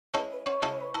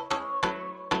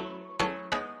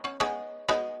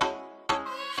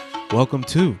Welcome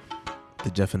to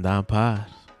the Jeff and Don Pod.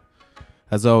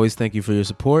 As always, thank you for your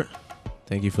support.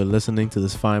 Thank you for listening to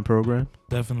this fine program.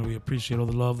 Definitely appreciate all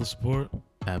the love, the support.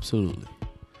 Absolutely.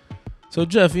 So,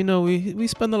 Jeff, we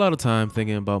spend a lot of time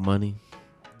thinking about money.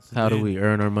 How do we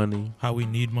earn our money? How we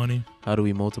need money. How do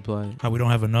we multiply it? How we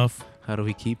don't have enough. How do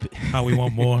we keep it? How we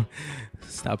want more.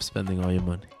 Stop spending all your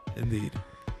money. Indeed.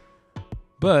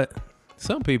 But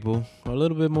some people are a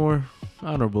little bit more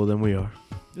honorable than we are.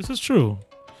 This is true.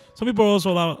 Some people are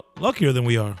also a lot luckier than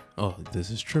we are. Oh, this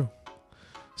is true.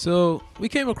 So we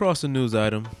came across a news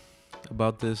item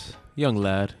about this young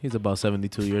lad. He's about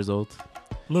 72 years old.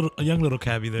 A young little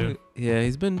cabbie there. Yeah,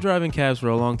 he's been driving cabs for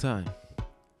a long time.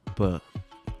 But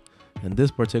in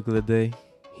this particular day,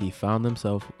 he found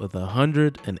himself with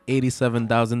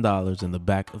 $187,000 in the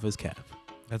back of his cab.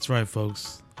 That's right,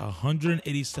 folks.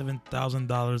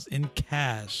 $187,000 in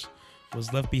cash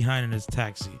was left behind in his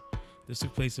taxi. This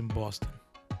took place in Boston.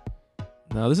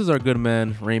 Now, this is our good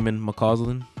man, Raymond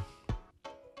McCausland.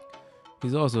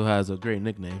 He also has a great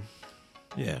nickname.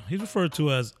 Yeah, he's referred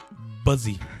to as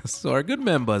Buzzy. So our good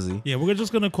man, Buzzy. Yeah, we're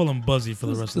just going to call him Buzzy for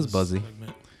the rest of this Buzzy.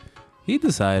 segment. He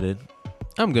decided,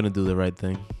 I'm going to do the right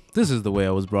thing. This is the way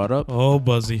I was brought up. Oh,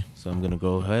 Buzzy. So I'm going to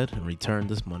go ahead and return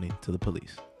this money to the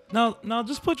police. Now,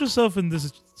 just put yourself in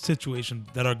this situation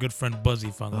that our good friend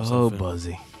Buzzy found himself in. Oh,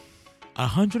 Buzzy.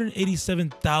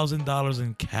 $187,000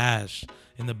 in cash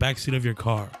in the backseat of your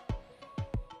car.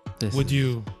 Would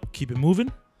you keep it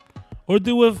moving, or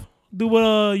do what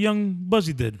young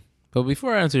Buzzy did? But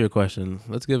before I answer your question,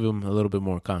 let's give him a little bit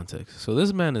more context. So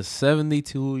this man is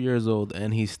 72 years old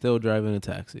and he's still driving a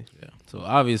taxi. Yeah. So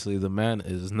obviously the man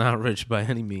is not rich by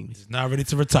any means. He's not ready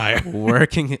to retire.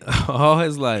 Working all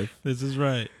his life. This is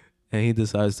right. And he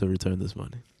decides to return this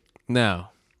money.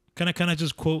 Now, can I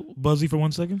just quote Buzzy for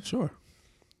 1 second? Sure.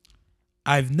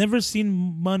 I've never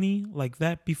seen money like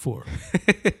that before.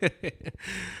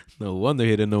 No wonder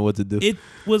he didn't know what to do. It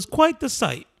was quite the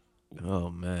sight. Oh,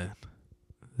 man.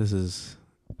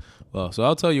 So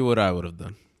I'll tell you what I would have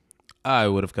done. I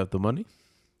would have kept the money.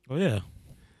 Oh, yeah.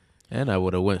 And I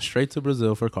would have went straight to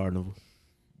Brazil for Carnival.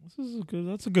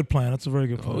 That's a good plan. That's a very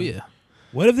good plan. Oh, yeah.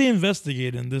 What if they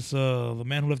investigate and the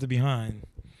man who left it behind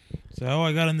say,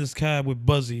 I got in this cab with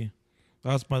Buzzy.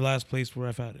 That's my last place where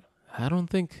I've had it. I don't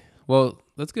think... Well,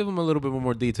 let's give him a little bit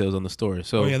more details on the story.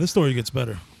 So, this story gets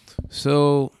better.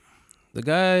 So, the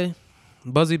guy,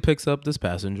 Buzzy, picks up this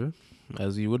passenger,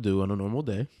 as you would do on a normal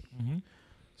day. Mm-hmm.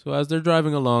 So, as they're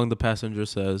driving along, the passenger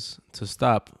says to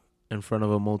stop in front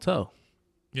of a motel.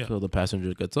 Yeah. So, the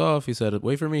passenger gets off. He said,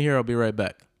 wait for me here. I'll be right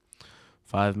back.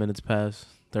 5 minutes pass.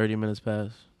 30 minutes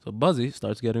pass. So, Buzzy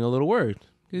starts getting a little worried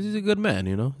because he's a good man,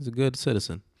 He's a good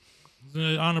citizen. He's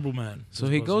an honorable man. So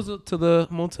he goes up to the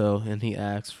motel and he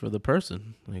asks for the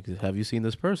person. Like, have you seen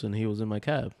this person? He was in my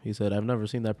cab. He said, I've never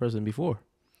seen that person before.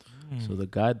 So the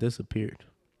guy disappeared.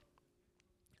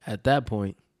 At that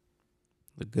point,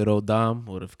 the good old Dom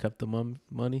would have kept the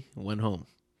money and went home.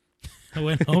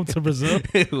 Went home to Brazil?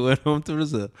 Went home to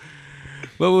Brazil.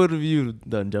 What would have you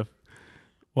done, Jeff?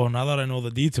 Well, now that I know the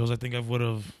details, I think I would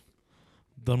have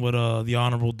done what the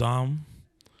honorable Dom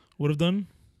would have done.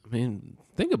 I mean,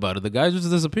 think about it. The guy just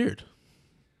disappeared.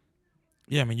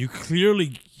 Yeah, I mean,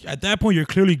 at that point, you're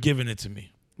clearly giving it to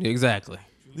me. Exactly.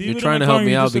 You're trying to help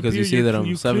me out because you see that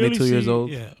I'm 72 years old.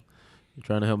 Yeah. You're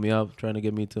trying to help me out, trying to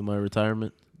get me to my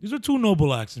retirement. These are two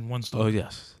noble acts in one story. Oh,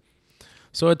 yes.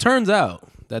 So it turns out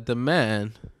that the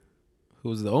man who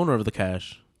was the owner of the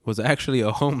cash was actually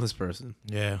a homeless person.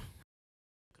 Yeah.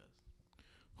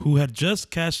 Who had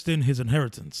just cashed in his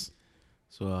inheritance.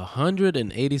 So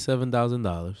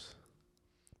 $187,000.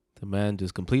 The man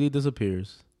just completely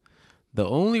disappears. The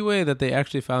only way that they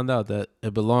actually found out that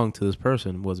it belonged to this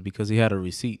person was because he had a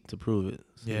receipt to prove it.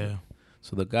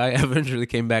 So the guy eventually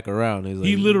came back around.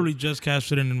 He literally just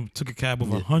cashed it in and took a cab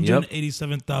with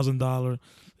 $187,000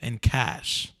 in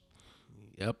cash.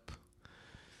 Yep.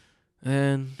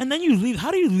 And then you leave.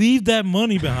 How do you leave that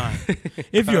money behind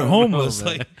if you're homeless?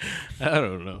 I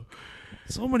don't know.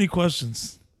 So many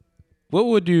questions. What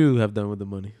would you have done with the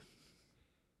money?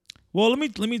 Well, let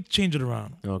me change it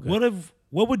around. Okay.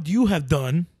 What would you have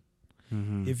done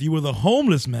if you were the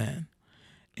homeless man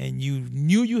and you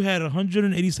knew you had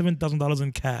 $187,000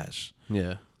 in cash?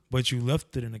 Yeah. But you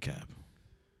left it in a cab.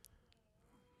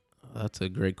 That's a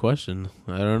great question.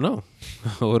 I don't know.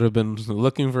 I would have been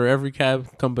looking for every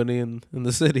cab company in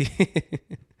the city.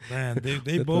 Man,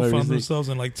 they both found themselves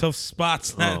in like tough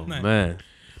spots that night. Man.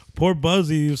 Poor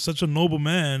Buzzy, he was such a noble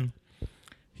man.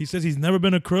 He says he's never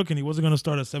been a crook and he wasn't going to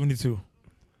start at 72.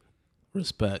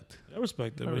 Respect. I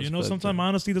respect it. But respect sometimes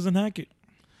honesty doesn't hack it.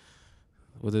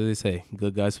 What did they say?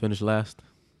 Good guys finish last?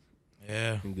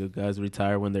 Yeah. And good guys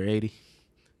retire when they're 80.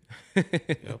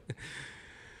 Yep.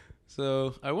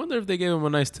 So I wonder if they gave him a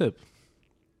nice tip.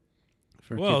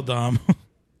 Well, Dom,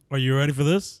 are you ready for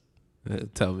this?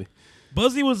 Tell me.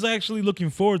 Buzzy was actually looking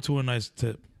forward to a nice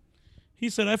tip. He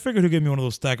said, I figured he'd give me one of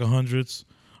those stack of hundreds,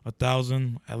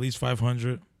 1,000, at least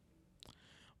 500.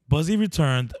 Buzzy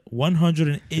returned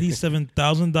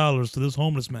 $187,000 to this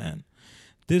homeless man.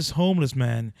 This homeless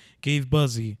man gave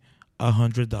Buzzy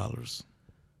 $100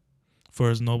 for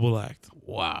his noble act.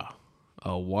 Wow.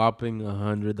 A whopping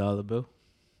 $100 bill?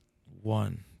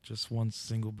 Just one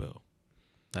single bill.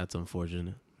 That's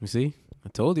unfortunate. You see? I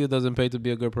told you it doesn't pay to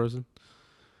be a good person.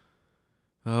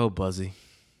 Oh, Buzzy.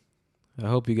 I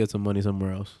hope you get some money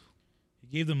somewhere else. He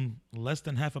gave them less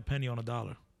than half a penny on a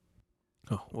dollar.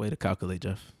 Oh, way to calculate,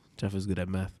 Jeff. Jeff is good at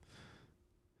math.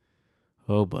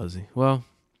 Oh, Buzzy. Well,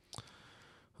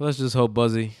 let's just hope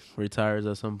Buzzy retires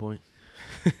at some point.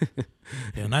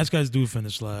 Yeah, nice guys do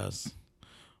finish last.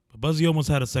 But Buzzy almost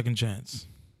had a second chance.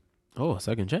 Oh, a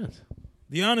second chance.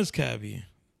 The honest cabbie,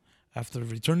 after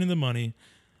returning the money,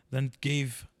 then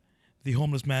gave the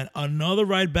homeless man another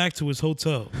ride back to his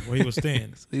hotel where he was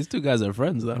staying. So these two guys are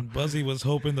friends, though. And Buzzy was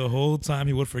hoping the whole time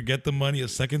he would forget the money a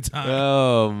second time.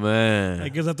 Oh, man. I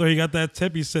guess after he got that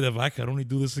tip, he said, if I could only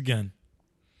do this again.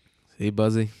 See,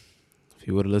 Buzzy, if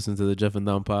you would have listened to the Jeff and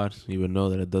Don pod, you would know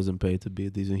that it doesn't pay to be a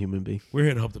decent human being. We're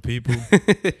here to help the people.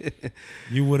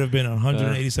 You would have been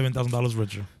 $187,000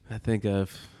 richer. I think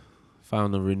I've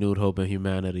found a renewed hope in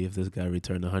humanity if this guy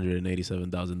returned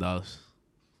 $187,000.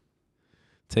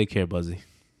 Take care, Buzzy.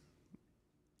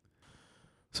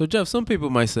 So, Jeff, some people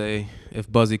might say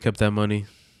if Buzzy kept that money,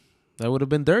 that would have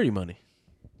been dirty money.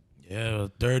 Yeah,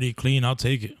 dirty, clean, I'll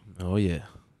take it. Oh, yeah.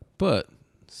 But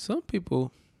some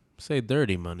people say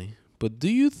dirty money. But do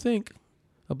you think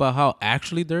about how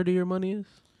actually dirty your money is?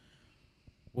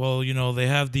 Well, you know, they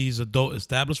have these adult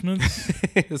establishments.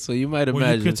 So you might where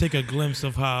imagine. you could take a glimpse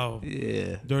of how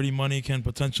dirty money can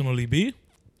potentially be.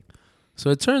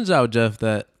 So it turns out, Jeff,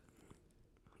 that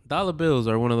dollar bills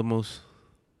are one of the most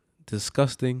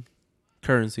disgusting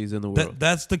currencies in the world.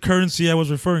 That's the currency I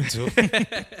was referring to.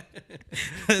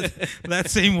 That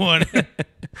same one.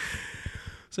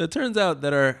 So it turns out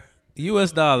that our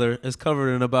U.S. dollar is covered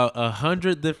in about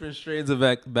 100 different strains of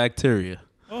bacteria.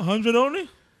 100 only?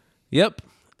 Yep.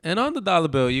 And on the dollar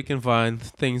bill, you can find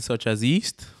things such as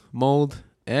yeast, mold,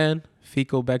 and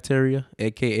fecal bacteria,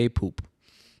 a.k.a. poop.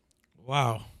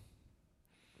 Wow.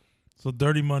 So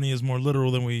dirty money is more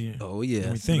literal than we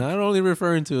think. Not only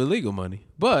referring to illegal money,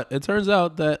 but it turns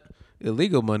out that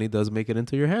illegal money does make it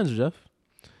into your hands, Jeff.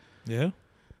 Yeah?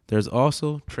 There's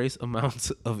also trace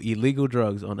amounts of illegal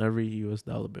drugs on every U.S.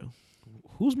 dollar bill.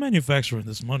 Who's manufacturing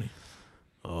this money?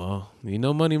 Oh, you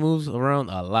know money moves around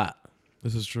a lot.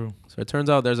 This is true. So it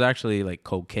turns out there's actually like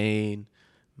cocaine,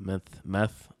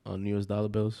 meth on U.S. dollar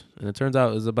bills. And it turns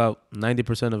out it's about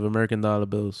 90% of American dollar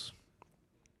bills.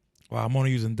 Wow, I'm only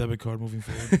using debit card moving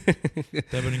forward.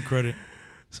 Debit and credit.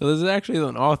 So there's actually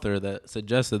an author that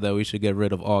suggested that we should get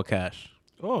rid of all cash.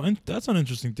 Oh, and that's an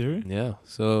interesting theory. Yeah.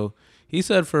 So he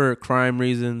said for crime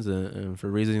reasons and for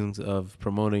reasons of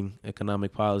promoting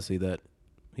economic policy that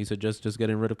he suggests just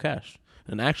getting rid of cash.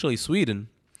 And actually Sweden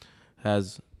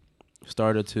has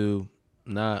started to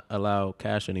not allow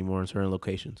cash anymore in certain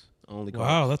locations. Only cards.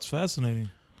 Wow, that's fascinating.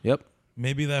 Yep.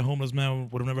 Maybe that homeless man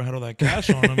would have never had all that cash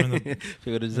on him. If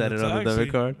he would have just had it on the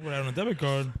debit card. Would have had on a debit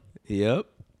card. Yep.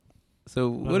 So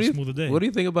what do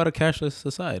you think about a cashless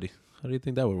society? How do you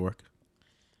think that would work?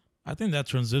 I think that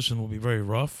transition will be very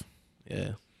rough.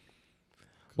 Yeah.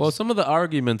 Well, some of the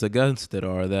arguments against it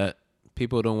are that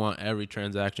people don't want every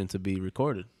transaction to be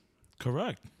recorded.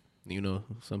 Correct. You know,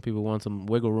 some people want some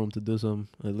wiggle room to do some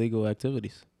illegal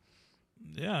activities.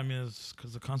 Yeah, I mean, it's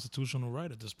because the constitutional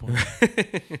right at this point.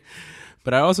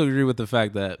 But I also agree with the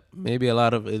fact that maybe a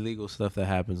lot of illegal stuff that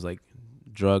happens, like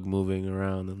drug moving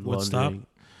around and would laundering. Stop?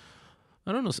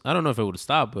 I don't know if it would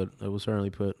stop, but it would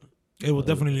certainly put. It would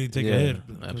definitely take a hit.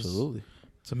 Absolutely.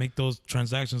 To make those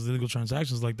transactions, illegal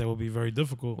transactions like that, would be very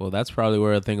difficult. Well, that's probably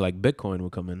where a thing like Bitcoin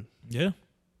would come in. Yeah.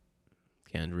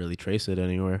 Can't really trace it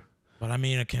anywhere. But I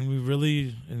mean, can we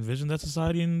really envision that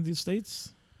society in these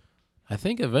states? I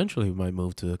think eventually we might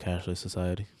move to a cashless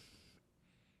society.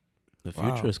 The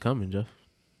future is coming, Jeff.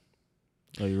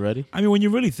 Are you ready? I mean, when you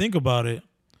really think about it,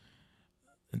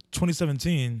 in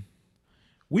 2017,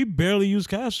 we barely use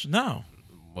cash now.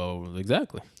 Well,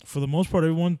 exactly. For the most part,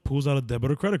 everyone pulls out a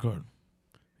debit or credit card.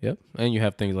 Yep. And you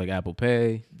have things like Apple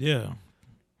Pay. Yeah.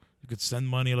 You could send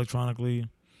money electronically.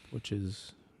 Which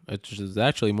is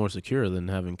actually more secure than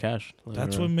having cash.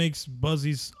 That's what makes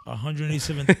Buzzy's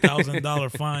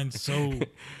 $187,000 fine so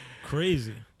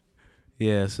crazy.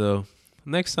 Yeah, so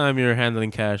next time you're handling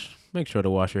cash, make sure to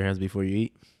wash your hands before you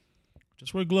eat.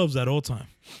 Just wear gloves at all time.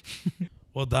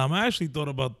 Well, Dom, I actually thought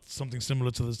about something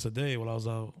similar to this today while I was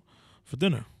out for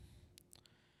dinner.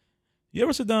 You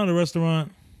ever sit down at a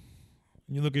restaurant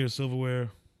and you look at your silverware,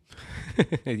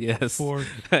 Yes. fork,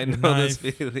 I your know knife,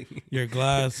 this feeling. your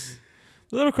glass?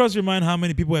 Does it ever cross your mind how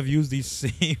many people have used these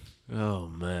same Oh,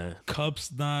 man.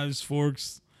 cups, knives,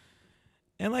 forks?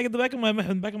 And like at the back of my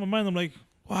mind, I'm like,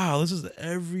 wow, this is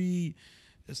every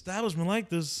establishment like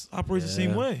this operates the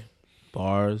same Yeah. way.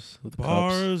 Bars with the cups.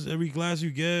 Bars, every glass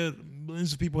you get,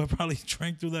 millions of people have probably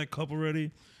drank through that cup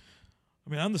already. I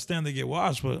mean, I understand they get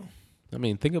washed, but I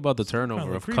mean, think about the kinda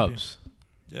turnover of creepy. cups.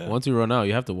 yeah, Once you run out,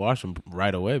 you have to wash them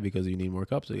right away because you need more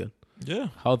cups again. yeah,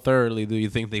 How thoroughly do you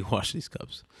think they wash these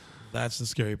cups? that's the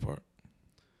scary part.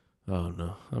 Oh,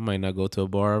 no. I might not go to a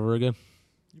bar ever again.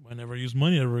 You might never use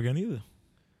money ever again either.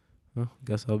 Well,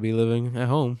 guess I'll be living at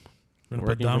home. We're gonna put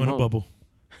Working Dom from in a home. bubble.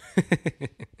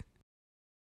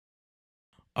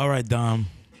 All right, Dom.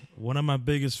 One of my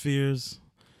biggest fears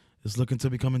is looking to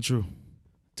becoming true.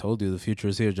 Told you the future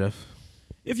is here, Jeff.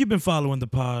 If you've been following the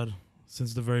pod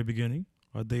since the very beginning,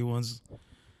 our day ones,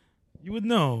 you would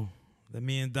know that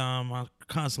me and Dom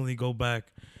constantly go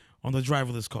back on the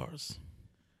driverless cars.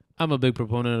 I'm a big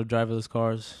proponent of driverless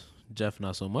cars. Jeff,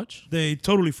 not so much. They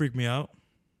totally freak me out.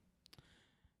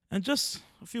 And just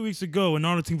a few weeks ago in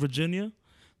Arlington, Virginia,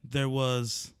 there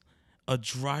was a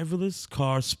driverless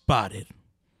car spotted.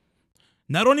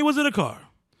 Not only was it a car,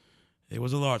 it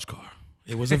was a large car.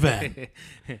 It was a van.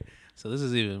 So this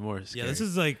is even more scary. Yeah, this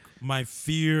is like my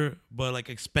fear, but like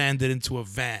expanded into a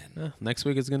van. Next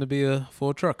week it's going to be a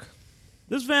full truck.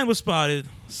 This van was spotted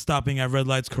stopping at red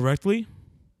lights correctly,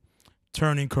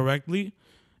 turning correctly,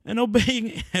 and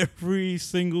obeying every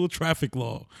single traffic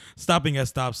law, stopping at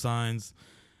stop signs,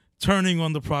 turning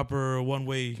on the proper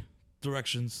one-way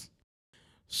directions.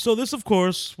 So this, of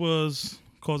course, was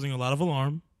causing a lot of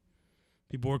alarm.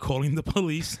 People were calling the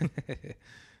police.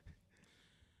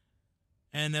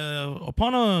 And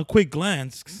upon a quick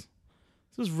glance,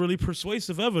 this is really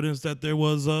persuasive evidence that there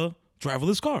was a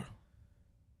driverless car.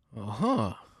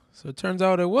 Uh-huh. So it turns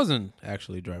out it wasn't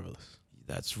actually driverless.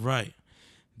 That's right.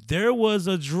 There was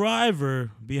a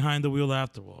driver behind the wheel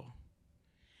after all.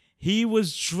 He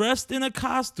was dressed in a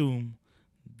costume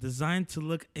designed to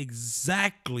look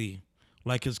exactly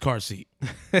like his car seat.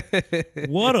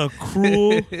 What a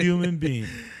cruel human being.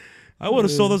 I would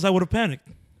have saw this, I would have panicked.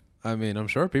 I mean, I'm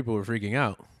sure people were freaking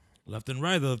out. Left and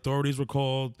right, the authorities were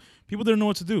called. People didn't know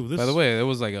what to do. By the way, it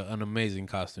was like an amazing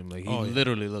costume. Like, he Oh, yeah.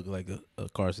 literally looked like a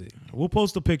car seat. We'll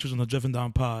post the pictures on the Jeff and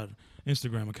Don Pod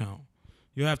Instagram account.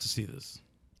 You have to see this.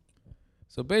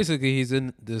 So basically, he's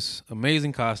in this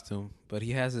amazing costume, but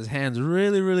he has his hands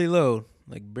really, really low,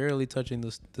 like barely touching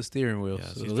the steering wheel.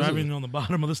 Yes, So he's this driving on the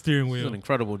bottom of the steering is an wheel.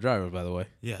 incredible driver, by the way.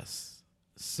 Yes.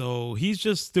 So he's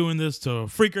just doing this to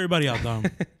freak everybody out, Dom.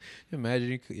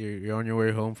 Imagine you're on your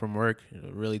way home from work,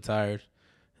 you're really tired,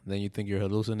 and then you think you're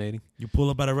hallucinating. You pull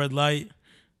up at a red light.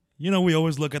 You know, we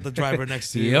always look at the driver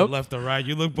next to you, Yep. left or right.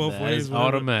 You look both That ways. is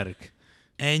whatever. automatic.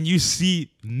 And you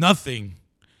see nothing.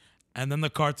 And then the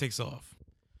car takes off.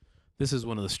 This is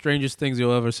one of the strangest things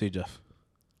you'll ever see, Jeff.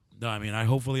 No, I mean,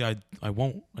 hopefully I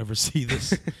won't ever see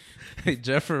this. Hey,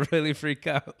 Jeff will really freak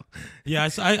out. Yeah,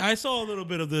 I saw a little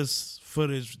bit of this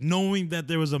footage, knowing that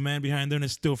there was a man behind there, and it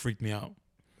still freaked me out.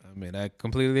 I mean, I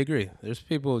completely agree. There's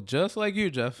people just like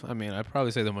you, Jeff. I mean, I'd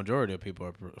probably say the majority of people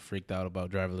are freaked out about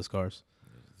driverless cars.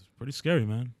 It's pretty scary,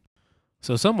 man.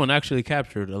 So someone actually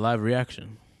captured a live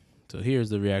reaction. So here's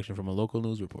the reaction from a local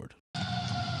news report.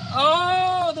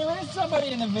 Oh, there is somebody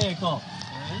in the vehicle.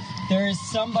 There is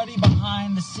somebody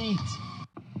behind the seat.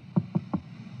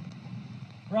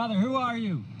 Brother, who are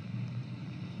you?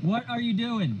 What are you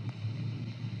doing?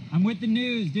 I'm with the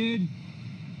news, dude.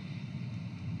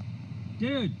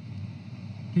 Dude,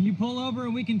 can you pull over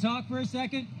and we can talk for a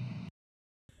second?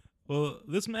 Well,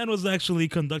 this man was actually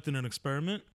conducting an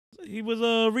experiment. He was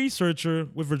a researcher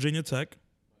with Virginia Tech.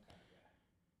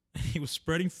 He was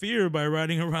spreading fear by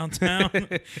riding around town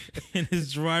in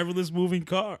his driverless moving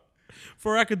car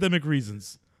for academic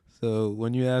reasons. So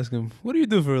when you ask him, what do you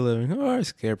do for a living? Oh, I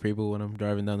scare people when I'm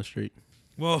driving down the street.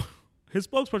 Well, his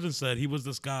spokesperson said he was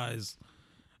disguised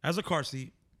as a car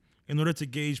seat in order to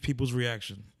gauge people's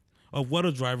reaction of what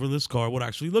a driverless car would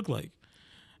actually look like.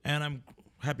 And I'm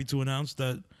happy to announce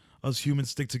that us humans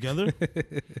stick together.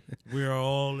 We are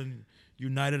all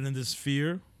united in this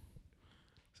fear.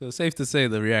 So it's safe to say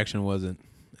the reaction wasn't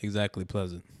exactly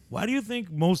pleasant. Why do you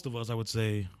think most of us, I would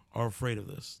say, are afraid of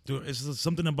this? Is this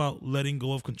something about letting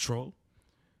go of control?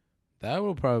 That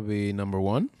will probably be number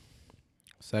one.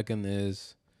 Second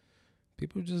is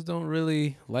People just don't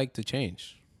really like to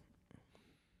change.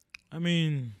 I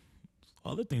mean,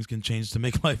 other things can change to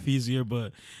make life easier,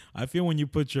 but I feel when you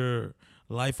put your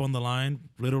life on the line,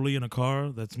 literally in a car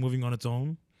that's moving on its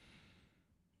own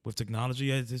with technology,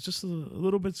 it's just a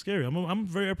little bit scary. I'm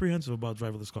very apprehensive about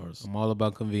driverless cars. I'm all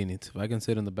about convenience. If I can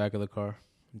sit in the back of the car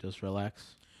and just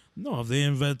relax. No, if they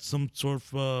invent some sort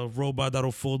of robot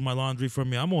that'll fold my laundry for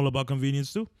me, I'm all about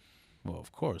convenience too. Well,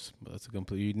 of course, but that's a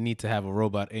complete. You need to have a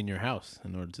robot in your house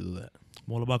in order to do that.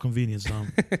 I'm all about convenience,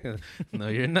 Dom. No,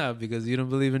 you're not, because you don't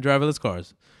believe in driverless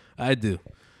cars. I do.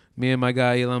 Me and my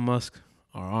guy Elon Musk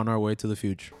are on our way to the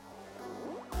future.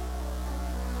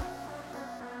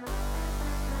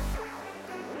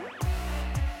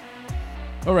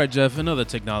 All right, Jeff, another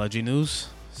technology news.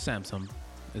 Samsung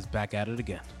is back at it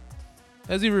again.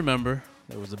 As you remember,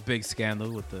 there was a big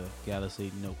scandal with the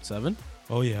Galaxy Note 7.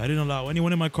 Oh, yeah. I didn't allow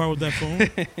anyone in my car with that phone,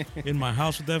 in my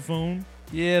house with that phone.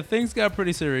 Yeah, things got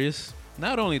pretty serious.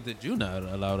 Not only did you not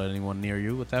allow anyone near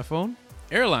you with that phone,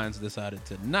 airlines decided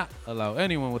to not allow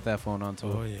anyone with that phone onto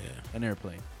an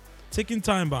airplane. Ticking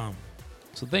time bomb.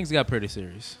 So things got pretty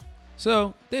serious.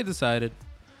 So they decided,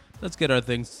 let's get our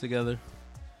things together.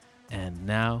 And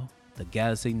now the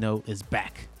Galaxy Note is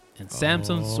back. And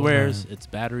Samsung swears its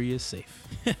battery is safe.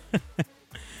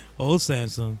 Oh,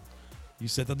 Samsung. You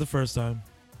said that the first time.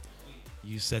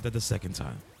 You said that the second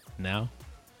time. Now,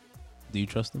 do you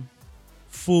trust them?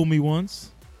 Fool me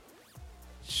once.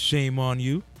 Shame on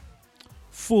you.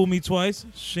 Fool me twice.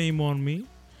 Shame on me.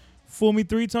 Fool me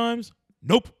 3 times.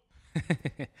 Nope.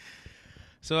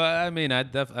 So, I mean,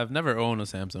 I've never owned a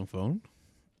Samsung phone,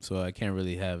 so I can't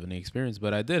really have any experience.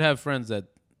 But I did have friends that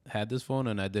had this phone,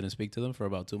 and I didn't speak to them for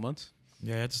about 2 months.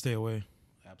 Yeah, I had to stay away.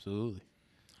 Absolutely.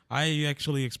 I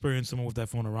actually experienced someone with that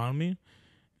phone around me,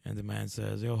 and the man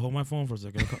says, "Yo, hold my phone for a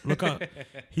second. Look how."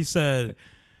 He said,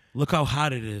 "Look how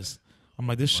hot it is." I'm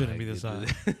like, "This shouldn't be this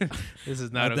hot." This is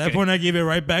not At okay. that point, I gave it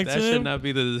right back That to should him, not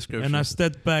be the description. and I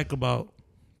stepped back about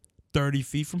 30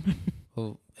 feet from him.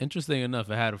 Well, interesting enough,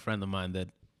 I had a friend of mine that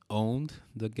owned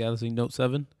the Galaxy Note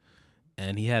 7,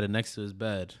 and he had it next to his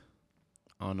bed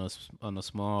on a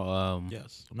small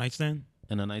Yes, nightstand.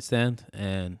 in a nightstand,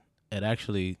 and it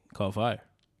actually caught fire.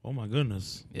 Oh my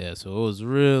goodness. Yeah, so it was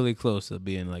really close to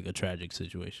being like a tragic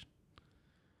situation.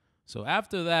 So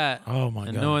after that, Oh my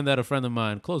and god. knowing that a friend of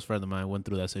mine, close friend of mine, went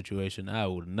through that situation, I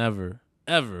would never,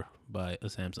 ever buy a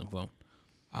Samsung phone.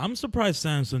 I'm surprised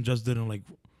Samsung just didn't like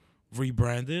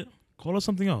rebrand it. Call it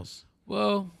something else.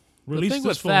 Well, Release the thing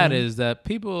this with that phone. is that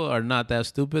people are not that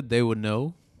stupid. They would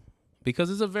know,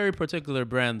 because it's a very particular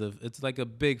brand of. It's like a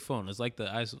big phone. It's like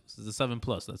the 7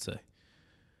 Plus, let's say.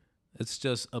 It's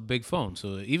just a big phone.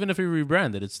 So even if you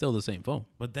rebrand it, it's still the same phone.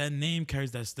 But that name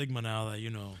carries that stigma now that, you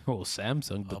know, Oh,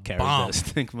 Samsung A carries bomb. that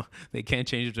stigma. They can't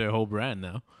change their whole brand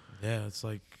now. yeah, it's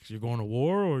like you're going to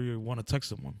war or you want to text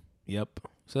someone. Yep.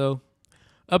 So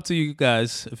up to you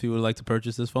guys if you would like to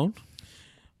purchase this phone.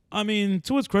 I mean,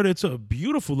 to its credit, it's a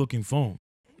beautiful looking phone.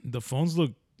 The phones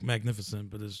look magnificent,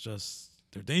 but it's just,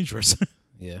 they're dangerous.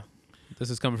 Yeah. This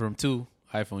is coming from 2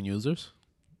 iPhone users.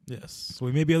 Yes. So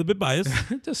we may be a little bit biased.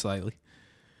 Just slightly.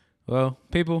 Well,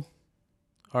 people,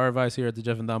 our advice here at the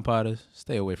Jeff and Don Pod is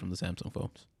stay away from the Samsung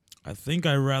phones. I think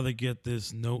I'd rather get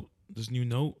this new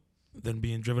note, than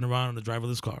being driven around in a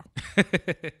driverless car.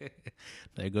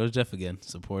 There goes Jeff again,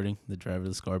 supporting the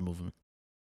driverless car movement.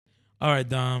 All right,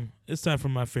 Dom. It's time for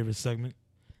my favorite segment,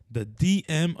 the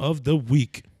DM of the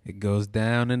week. It goes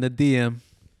down in the DM.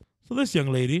 So this young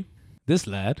lady, This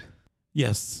lad.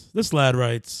 yes, this lad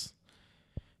writes,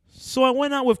 so I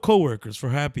went out with coworkers for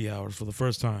happy hours for the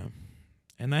first time,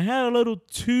 and I had a little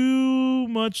too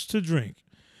much to drink.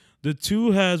 The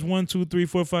 2 has 1, 2, 3,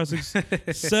 4, 5, 6,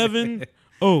 7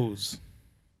 O's.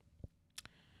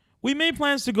 We made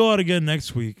plans to go out again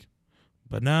next week,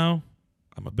 but now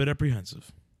I'm a bit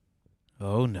apprehensive.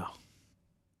 Oh no.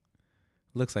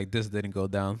 Looks like this didn't go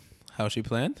down how she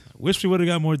planned. I wish we would have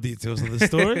got more details of the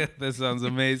story. That sounds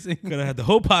amazing. Could have had the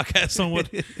whole podcast on what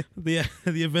the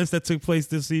events that took place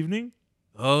this evening.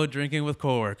 Oh, drinking with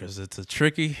coworkers. It's a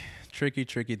tricky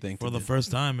thing For to the do.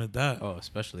 first time at that. Oh,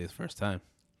 especially the first time.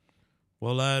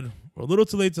 Well, lad, we're a little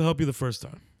too late to help you the first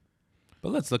time.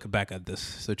 But let's look back at this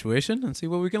situation and see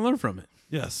what we can learn from it.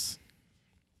 Yes.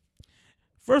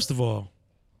 First of all,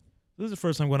 this is the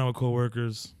first time going out with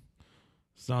coworkers.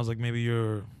 Sounds like maybe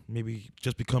you're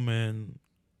just becoming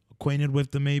acquainted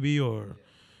with them, maybe, or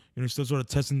you're still sort of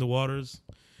testing the waters.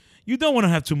 You don't want to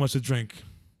have too much to drink.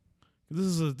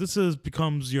 This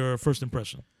becomes your first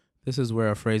impression. This is where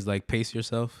a phrase like pace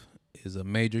yourself is a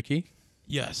major key.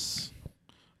 Yes.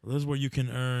 This is where you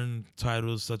can earn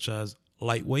titles such as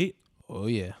lightweight, Oh,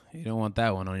 yeah. You don't want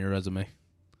that one on your resume.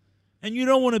 And you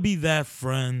don't want to be that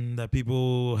friend that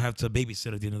people have to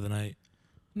babysit at the end of the night.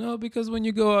 No, because when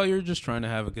you go out, you're just trying to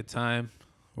have a good time.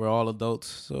 We're all adults,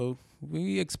 so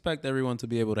we expect everyone to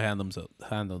be able to handle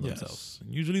themselves. Yes.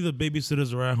 Usually the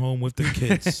babysitters are at home with the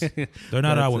kids. They're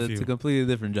not out with you. It's a completely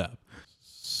different job.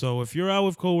 So if you're out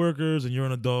with coworkers and you're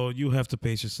an adult, you have to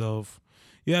pace yourself.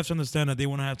 You have to understand that they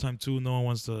want to have time too. No one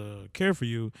wants to care for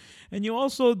you. And you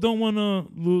also don't want to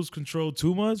lose control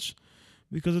too much,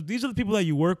 because if these are the people that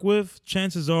you work with,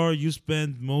 chances are you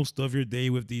spend most of your day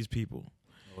with these people.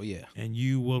 Oh, yeah. And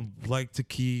you will like to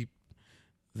keep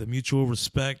the mutual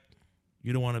respect.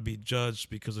 You don't want to be judged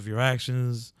because of your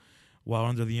actions while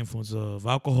under the influence of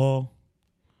alcohol.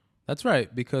 That's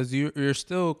right, because you're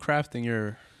still crafting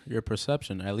your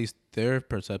perception, at least their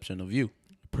perception of you.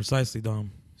 Precisely,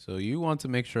 Dom. So you want to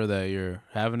make sure that you're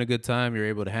having a good time, you're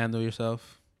able to handle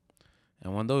yourself.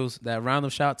 And when that round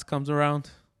of shots comes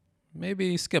around,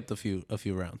 maybe skip a few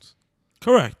rounds.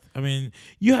 Correct. I mean,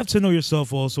 you have to know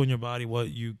yourself also in your body,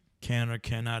 what you can or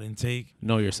cannot intake.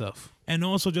 Know yourself. And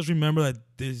also just remember that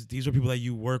these are people that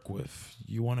you work with.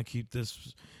 You want to keep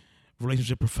this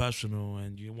relationship professional,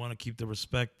 and you want to keep the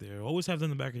respect there. Always have that in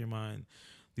the back of your mind.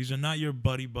 These are not your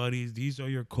buddies. These are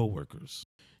your coworkers.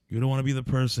 You don't want to be the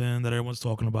person that everyone's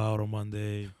talking about on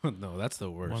Monday. No, that's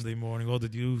the worst. Monday morning. Oh,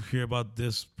 did you hear about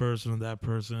this person or that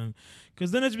person?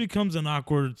 Because then it becomes an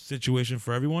awkward situation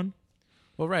for everyone.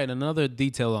 Well, right. Another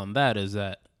detail on that is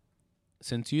that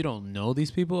since you don't know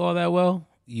these people all that well,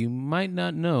 you might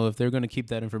not know if they're going to keep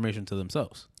that information to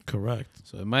themselves. Correct.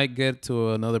 So it might get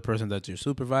to another person that's your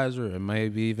supervisor. It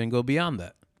might even go beyond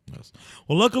that. Yes.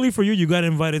 Well, luckily for you, you got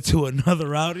invited to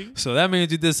another outing. So that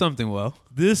means you did something well.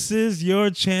 This is your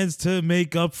chance to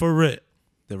make up for it.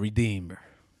 The Redeemer.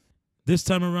 This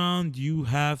time around, you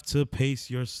have to pace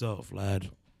yourself,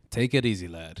 lad. Take it easy,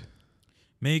 lad.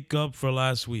 Make up for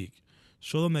last week.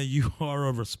 Show them that you are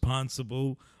a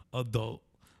responsible adult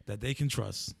that they can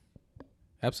trust.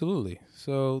 Absolutely.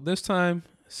 So this time,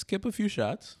 skip a few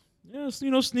shots. Yes,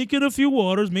 sneak in a few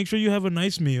waters. Make sure you have a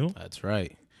nice meal. That's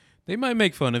right. They might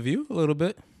make fun of you a little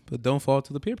bit, but don't fall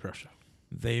to the peer pressure.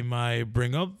 They might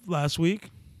bring up last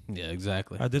week. Yeah,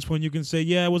 exactly. At this point, you can say,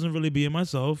 yeah, I wasn't really being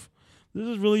myself. This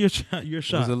is really your shot. It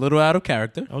was a little out of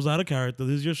character. I was out of character.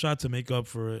 This is your shot to make up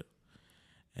for it.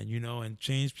 And, and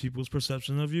change people's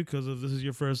perception of you, because if this is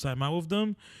your first time out with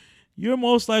them, you're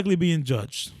most likely being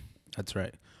judged. That's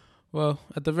right. Well,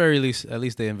 at the very least, at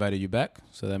least they invited you back.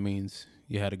 So that means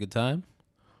you had a good time.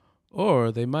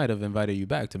 Or they might have invited you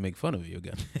back to make fun of you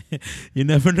again. You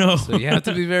never know. So you have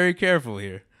to be very careful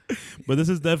here. But this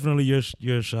is definitely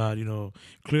your shot.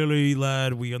 Clearly,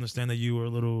 lad, we understand that you were a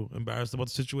little embarrassed about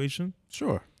the situation.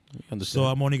 Sure. Understand. So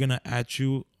I'm only going to at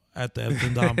you at the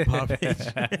Elton Dom pop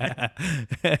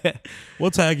page.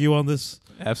 We'll tag you on this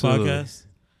podcast.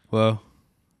 Well,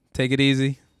 take it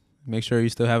easy. Make sure you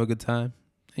still have a good time.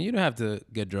 And you don't have to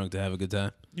get drunk to have a good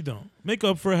time. You don't. Make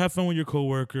up for it. Have fun with your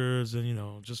coworkers,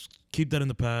 and, just keep that in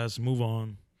the past. Move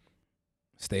on.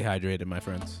 Stay hydrated, my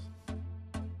friends.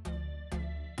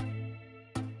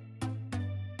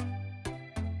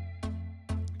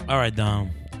 All right,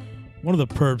 Dom. One of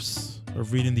the perks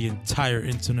of reading the entire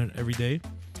internet every day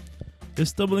is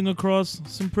stumbling across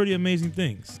some pretty amazing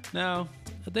things. Now,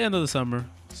 at the end of the summer,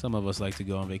 some of us like to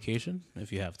go on vacation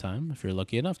if you have time, if you're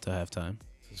lucky enough to have time.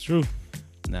 It's true.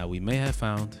 Now, we may have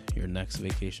found your next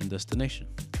vacation destination.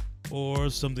 Or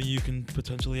something you can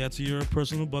potentially add to your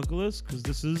personal bucket list, because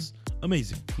this is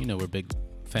amazing. We're big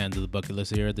fans of the bucket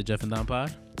list here at the Jeff and Don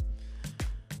Pod.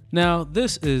 Now,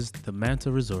 this is the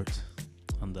Manta Resort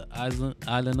on the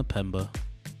island of Pemba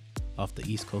off the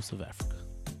east coast of Africa.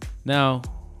 Now,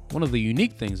 one of the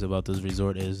unique things about this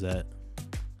resort is that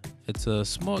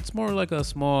it's more like a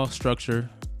small structure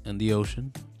in the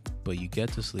ocean, but you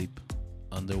get to sleep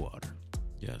underwater.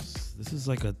 Yes, this is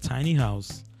like a tiny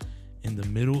house in the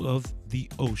middle of the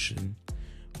ocean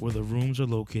where the rooms are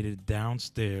located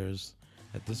downstairs.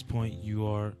 At this point, you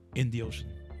are in the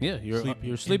ocean. Yeah,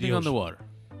 you're sleeping underwater.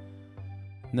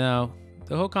 Now,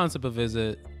 the whole concept of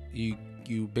it,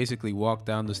 you basically walk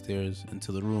down the stairs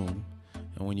into the room,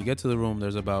 and when you get to the room,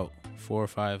 there's about 4 or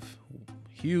 5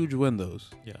 huge windows.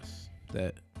 Yes.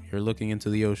 That you're looking into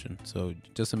the ocean. So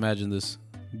just imagine this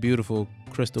beautiful,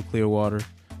 crystal clear water.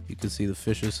 You can see the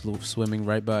fishes swimming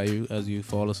right by you as you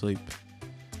fall asleep.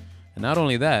 And not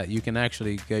only that, you can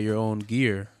actually get your own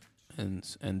gear and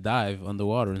dive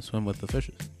underwater and swim with the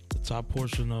fishes. The top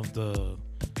portion of the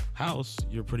house,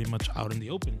 you're pretty much out in the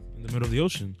open, in the middle of the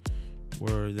ocean,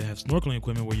 where they have snorkeling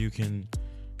equipment where you can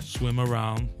swim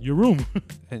around your room.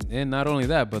 and not only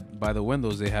that, but by the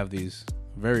windows, they have these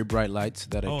very bright lights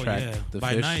that Oh attract yeah. the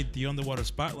By fish. night, the underwater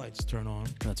spotlights turn on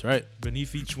That's right.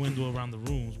 beneath each window around the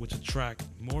rooms, which attract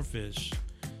more fish.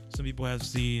 Some people have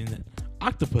seen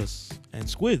octopus and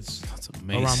squids That's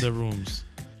amazing. around their rooms.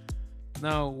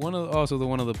 Now, one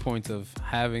of the points of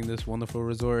having this wonderful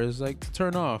resort is like to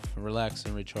turn off, relax,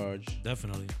 and recharge.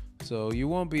 Definitely. So you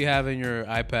won't be having your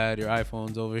iPad, your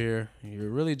iPhones over here. You're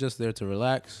really just there to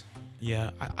relax.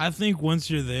 Yeah, I think once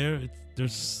you're there,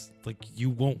 there's like you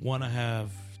won't want to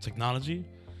have technology.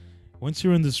 Once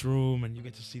you're in this room and you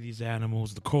get to see these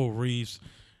animals, the coral reefs,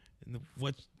 and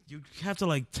what you have to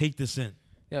like take this in.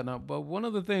 Yeah, no, but one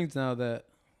of the things now that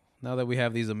we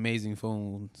have these amazing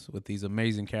phones with these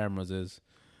amazing cameras is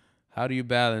how do you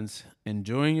balance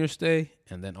enjoying your stay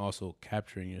and then also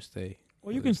capturing your stay?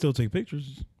 Well, you can still take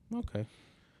pictures. Okay.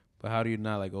 But how do you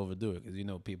not like overdo it? Because you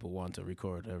know people want to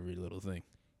record every little thing.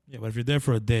 Yeah, but if you're there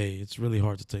for a day, it's really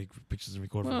hard to take pictures and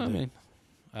record for Well, a I day. mean,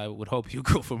 I would hope you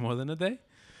go for more than a day.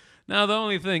 Now, the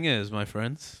only thing is, my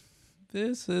friends,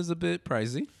 this is a bit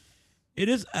pricey. It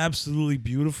is absolutely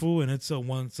beautiful, and it's a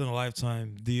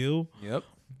once-in-a-lifetime deal. Yep.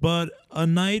 But a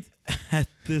night at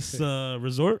this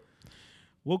resort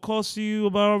will cost you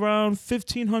about around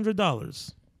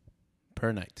 $1,500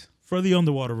 Per night. for the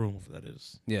underwater room, that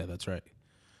is. Yeah, that's right.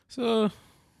 So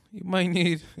you might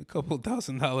need a couple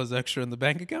 $1,000s extra in the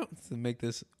bank account to make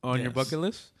this on your Yes. bucket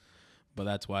list. But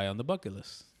that's why on the bucket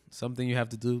list. Something you have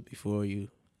to do before you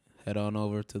head on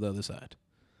over to the other side.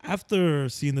 After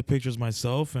seeing the pictures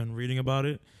myself and reading about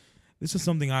it, this is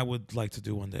something I would like to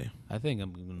do one day. I think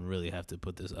I'm going to really have to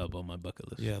put this up on my bucket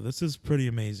list. Yeah, this is pretty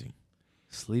amazing.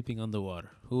 Sleeping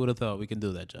underwater. Who would have thought we can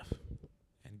do that, Jeff?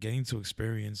 And getting to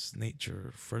experience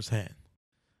nature firsthand.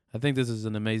 I think this is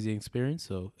an amazing experience.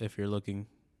 So if you're looking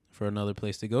for another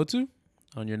place to go to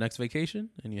on your next vacation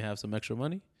and you have some extra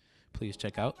money, please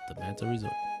check out the Manta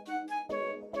Resort.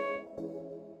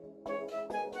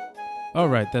 All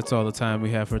right, that's all the time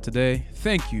we have for today.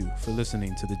 Thank you for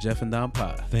listening to the Jeff and Don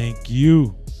Pod. Thank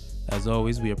you. As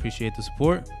always, we appreciate the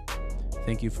support.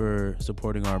 Thank you for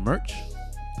supporting our merch.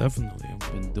 Definitely.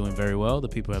 Been doing very well. The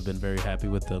people have been very happy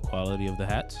with the quality of the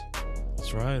hats.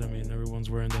 That's right. I mean, everyone's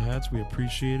wearing the hats. We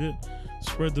appreciate it.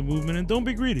 Spread the movement and don't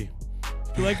be greedy.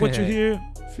 If you like what you hear,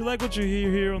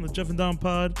 here on the Jeff and Don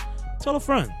Pod, tell a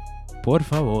friend. Por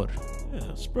favor.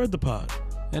 Yeah, spread the pod.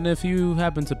 And if you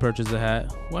happen to purchase a hat,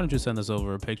 why don't you send us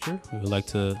over a picture? We would like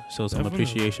to show some Definitely.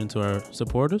 appreciation to our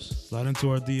supporters Slide into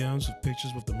our DMs with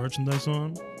pictures with the merchandise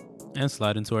on. and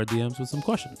slide into our DMs with some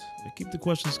questions. Yeah, keep the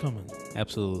questions coming.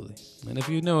 Absolutely. And if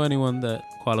you know anyone that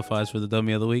qualifies for the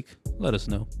Dummy of the Week, let us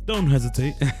know. Don't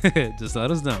hesitate. Just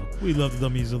let us know. We love the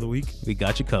dummies of the week. We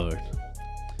got you covered.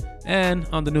 And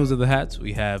on the news of the hats,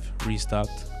 we have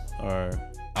restocked our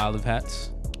olive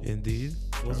hats. Indeed.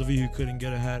 Those of you who couldn't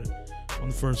get a hat on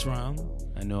the first round,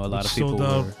 I know a lot which of people sold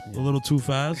out were, a little too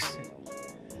fast.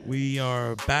 We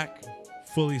are back,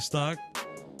 fully stocked.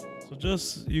 So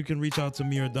just you can reach out to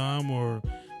me or Dom or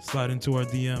slide into our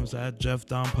DMs at Jeff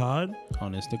Dom Pod,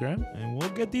 on Instagram. and we'll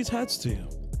get these hats to you.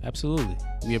 Absolutely.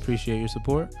 We appreciate your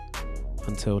support.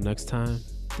 Until next time,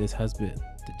 this has been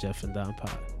the Jeff and Don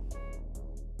Pod.